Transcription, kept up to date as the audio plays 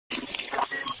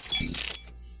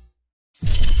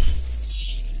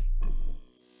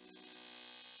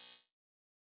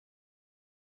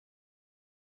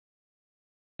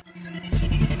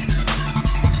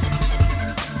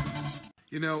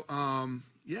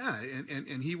Yeah,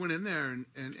 and he went in there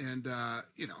and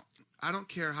I don't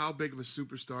care how big of a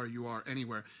superstar you are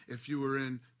anywhere. If you were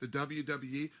in the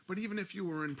WWE, but even if you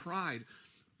were in Pride,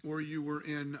 or you were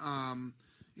in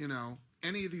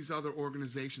any of these other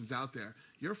organizations out there,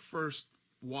 your first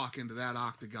walk into that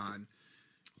octagon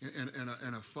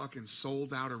in a fucking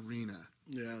sold out arena.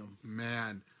 Yeah,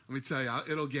 man, let me tell you,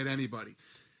 it'll get anybody.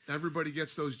 Everybody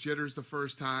gets those jitters the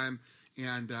first time,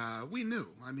 and we knew.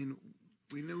 I mean,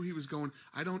 we knew he was going.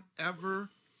 I don't ever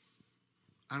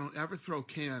throw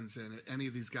cans in at any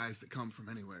of these guys that come from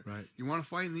anywhere. Right. You want to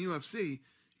fight in the UFC,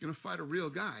 you're going to fight a real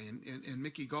guy. And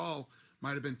Mickey Gall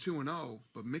might have been 2-0,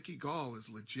 but Mickey Gall is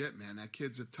legit, man. That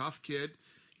kid's a tough kid.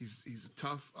 He's a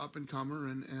tough up-and-comer,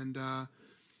 and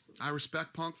I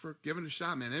respect Punk for giving it a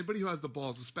shot, man. Anybody who has the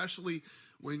balls, especially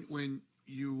when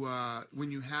you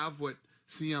have what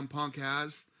CM Punk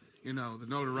has, the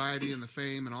notoriety and the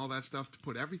fame and all that stuff, to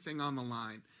put everything on the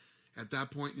line at that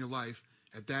point in your life,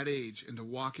 at that age, and to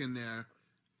walk in there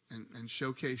and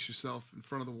showcase yourself in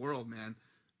front of the world, man.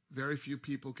 Very few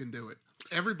people can do it.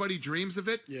 Everybody dreams of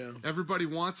it. Yeah. Everybody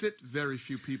wants it. Very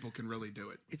few people can really do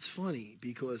it. It's funny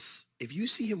because if you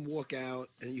see him walk out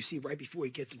and you see right before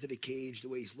he gets into the cage, the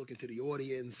way he's looking to the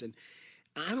audience, and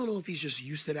I don't know if he's just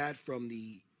used to that from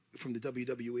the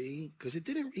WWE, because he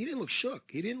didn't look shook.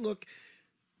 He didn't look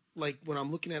like when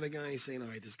I'm looking at a guy saying, all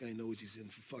right, this guy knows he's in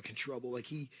for fucking trouble. Like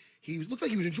he looked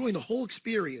like he was enjoying the whole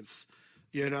experience,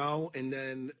 and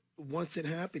then once it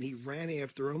happened, he ran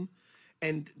after him.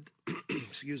 And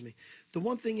excuse me, the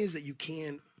one thing is that you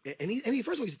can't, and he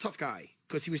first of all, he's a tough guy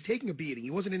because he was taking a beating. He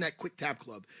wasn't in that quick tap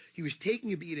club. He was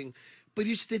taking a beating, but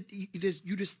he just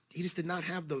did not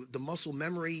have the muscle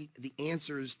memory, the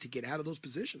answers to get out of those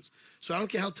positions. So I don't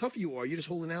care how tough you are, you're just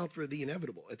holding out for the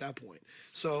inevitable at that point.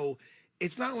 So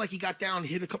it's not like he got down,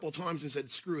 hit a couple of times and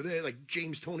said, screw this, like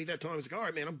James Toney that time. He's like, all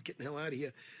right, man, I'm getting the hell out of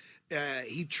here.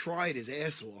 He tried his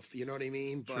ass off, you know what I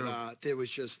mean? But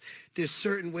there's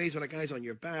certain ways when a guy's on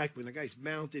your back, when a guy's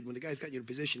mounted, when the guy's got you in a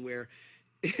position where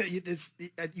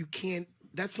you can't,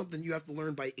 that's something you have to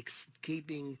learn by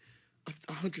escaping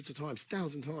hundreds of times,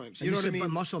 1,000 times. You know what I mean?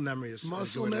 Muscle memory is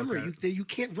muscle memory. You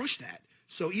can't rush that.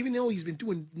 So even though he's been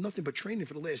doing nothing but training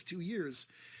for the last 2 years,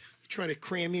 trying to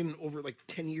cram in over like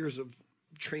 10 years of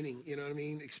training, you know what I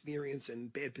mean? Experience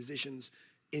and bad positions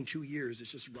in 2 years.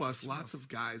 It's just plus lots of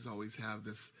guys always have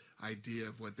this idea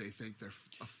of what they think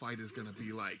a fight is going to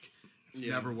be like. It's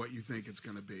never what you think it's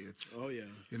going to be. It's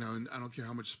and I don't care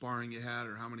how much sparring you had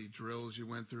or how many drills you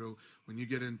went through. When you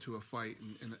get into a fight,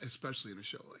 and especially in a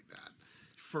show like that,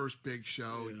 first big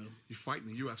show, you fight in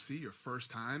the UFC your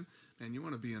first time, and you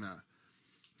want to be in a,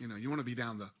 you want to be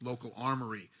down the local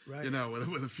armory, right.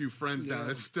 With a few friends down.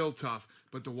 It's still tough,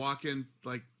 but to walk in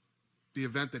like the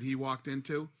event that he walked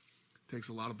into takes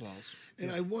a lot of balls.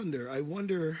 And I wonder,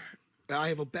 I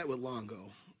have a bet with Longo.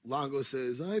 Longo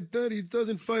says, I bet he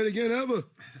doesn't fight again ever.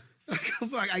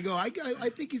 I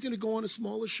think he's going to go on a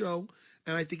smaller show,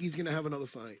 and I think he's going to have another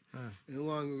fight. And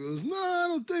Longo goes, no, I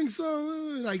don't think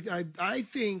so. And I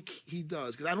think he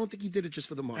does, because I don't think he did it just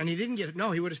for the money. And he didn't get,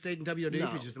 no, he would have stayed in WWE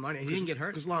for just the money. And he didn't get hurt.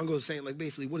 Because Longo is saying, like,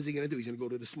 basically, what is he going to do? He's going to go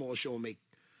to the small show and make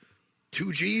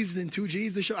 2 G's, then 2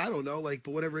 G's the show. I don't know,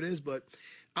 but whatever it is. But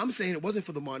I'm saying it wasn't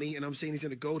for the money, and I'm saying he's going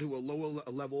to go to a lower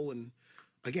level, and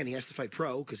again, he has to fight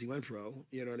pro because he went pro.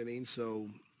 You know what I mean? So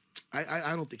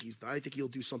I don't think I think he'll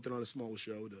do something on a smaller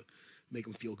show to make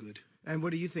him feel good. And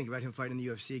what do you think about him fighting in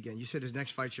the UFC again? You said his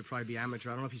next fight should probably be amateur.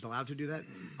 I don't know if he's allowed to do that.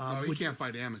 No, he can't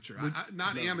fight amateur.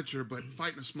 Not amateur, but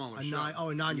fight in a smaller show.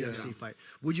 A non-UFC fight.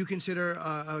 Would you consider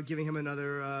giving him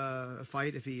another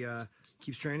fight if he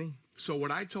keeps training? So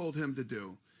what I told him to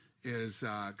do is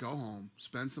go home,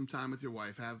 spend some time with your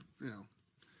wife,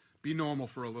 be normal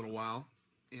for a little while,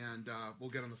 and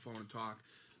we'll get on the phone and talk.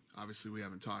 Obviously, we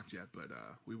haven't talked yet, but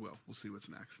we will. We'll see what's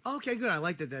next. Okay, good. I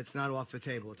like that. That's not off the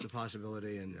table. It's a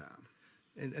possibility, and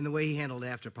and the way he handled it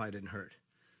after probably didn't hurt.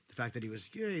 The fact that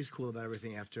he's cool about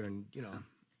everything after, and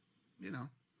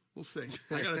we'll see.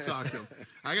 I got to talk to him.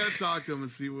 I got to talk to him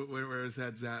and see where his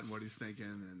head's at and what he's thinking,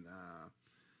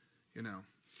 and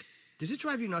Does it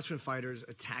drive you nuts when fighters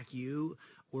attack you,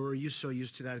 or are you so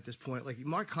used to that at this point? Like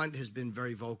Mark Hunt has been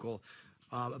very vocal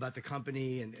about the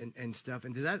company and stuff,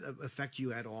 and does that affect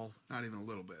you at all? Not even a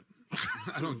little bit.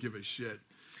 I don't give a shit.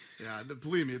 Yeah,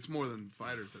 believe me, it's more than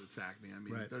fighters that attack me. I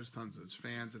mean, there's tons of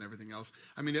fans and everything else.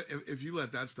 I mean, if you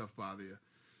let that stuff bother you,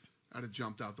 I'd have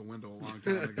jumped out the window a long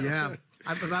time ago. Yeah,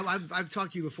 I've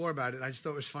talked to you before about it. I just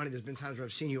thought it was funny. There's been times where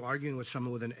I've seen you arguing with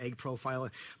someone with an egg profile.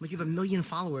 I'm like, you have 1 million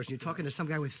followers, and you're talking to some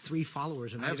guy with 3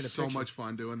 followers. And I have so much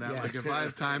fun doing that. Yeah. Like, if I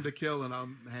have time to kill and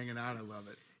I'm hanging out, I love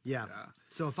it. Yeah.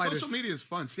 So fighters. Social media is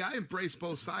fun. See, I embrace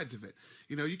both sides of it.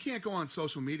 You know, you can't go on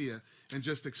social media and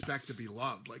just expect to be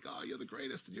loved. Like, oh, you're the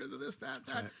greatest, and you're the this, that.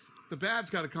 Right. The bad's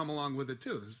got to come along with it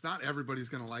too. It's not everybody's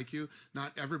going to like you.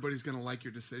 Not everybody's going to like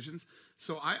your decisions.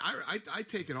 So I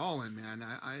take it all in, man.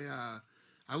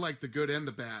 I like the good and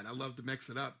the bad. I love to mix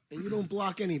it up. And you don't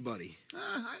block anybody.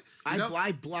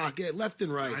 I block it left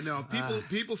and right. I know.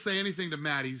 People say anything to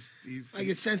Matt. I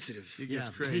get sensitive. He gets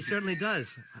crazy. He certainly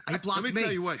does. He blocked me. Let me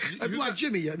tell you what. I blocked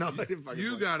Jimmy. Yeah, no, I didn't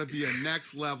you got to be a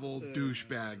next level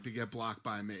douchebag to get blocked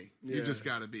by me. Yeah. You just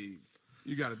got to be.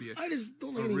 You got to be. I just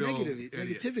don't like any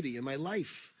negativity in my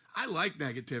life. I like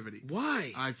negativity.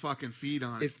 Why? I fucking feed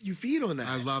on it. If you feed on that,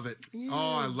 I love it. Yeah.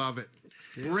 Oh, I love it.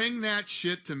 Yeah. Bring that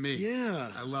shit to me.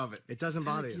 Yeah, I love it. It doesn't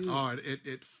bother you. Oh,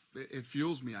 it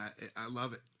fuels me. I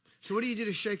love it. So what do you do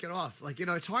to shake it off? Like, you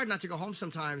know, it's hard not to go home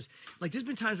sometimes. Like, there's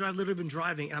been times where I've literally been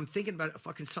driving and I'm thinking about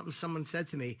fucking something someone said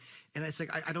to me, and it's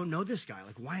like, I don't know this guy.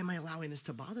 Like, why am I allowing this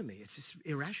to bother me? It's just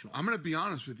irrational. I'm going to be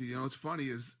honest with you. You know, what's funny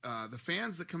is the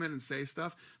fans that come in and say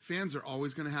stuff, fans are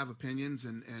always going to have opinions,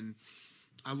 and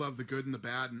I love the good and the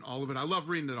bad and all of it. I love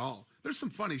reading it all. There's some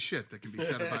funny shit that can be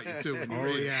said about you, too, when you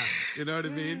read it. You know what I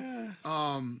mean?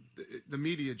 The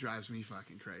media drives me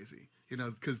fucking crazy, you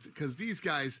know, because these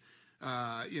guys,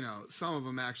 you know, some of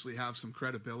them actually have some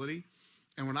credibility.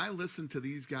 And when I listen to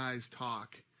these guys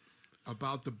talk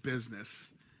about the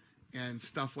business and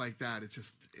stuff like that,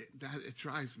 it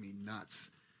drives me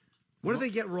nuts. What do they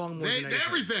get wrong more than anything?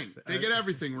 Everything. They get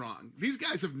everything wrong. These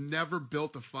guys have never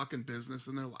built a fucking business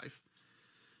in their life.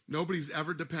 Nobody's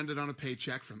ever depended on a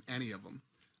paycheck from any of them.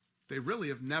 They really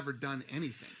have never done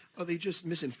anything. Are they just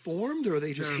misinformed, or are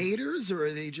they just haters, or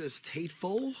are they just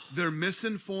hateful? They're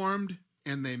misinformed,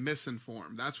 and they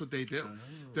misinform. That's what they do. Oh.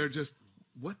 They're just,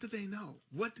 what do they know?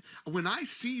 When I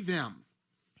see them,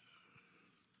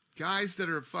 guys that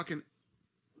are fucking,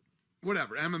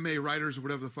 whatever, MMA writers or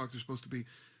whatever the fuck they're supposed to be,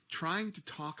 trying to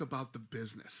talk about the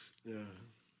business. Yeah.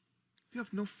 You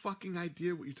have no fucking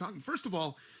idea what you're talking. First of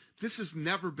all, this has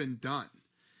never been done.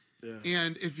 Yeah.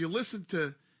 And if you listen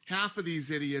to half of these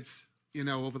idiots, you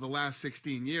know, over the last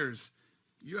 16 years,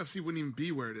 UFC wouldn't even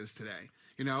be where it is today,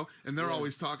 you know? And they're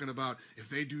always talking about if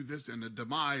they do this and the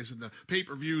demise and the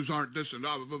pay-per-views aren't this and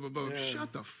blah, blah, blah, blah. Yeah.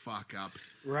 Shut the fuck up.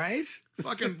 Right?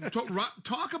 Fucking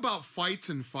talk about fights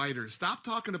and fighters. Stop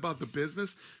talking about the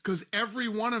business, because every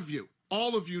one of you,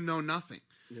 all of you know nothing.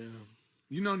 Yeah.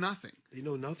 You know nothing. They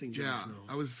know nothing, Jon Snow.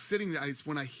 I was sitting there,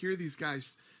 when I hear these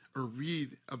guys or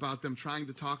read about them trying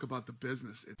to talk about the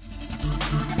business, it's...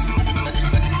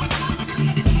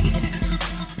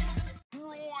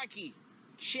 Crikey!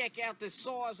 Check out the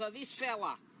size of this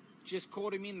fella. Just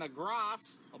caught him in the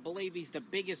grass. I believe he's the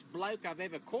biggest bloke I've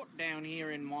ever caught down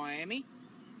here in Miami.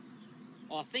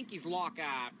 I think he's like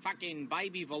a fucking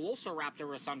baby velociraptor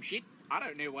or some shit. I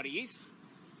don't know what he is.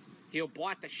 He'll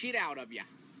bite the shit out of you.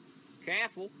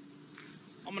 Careful.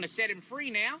 I'm gonna set him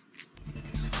free now.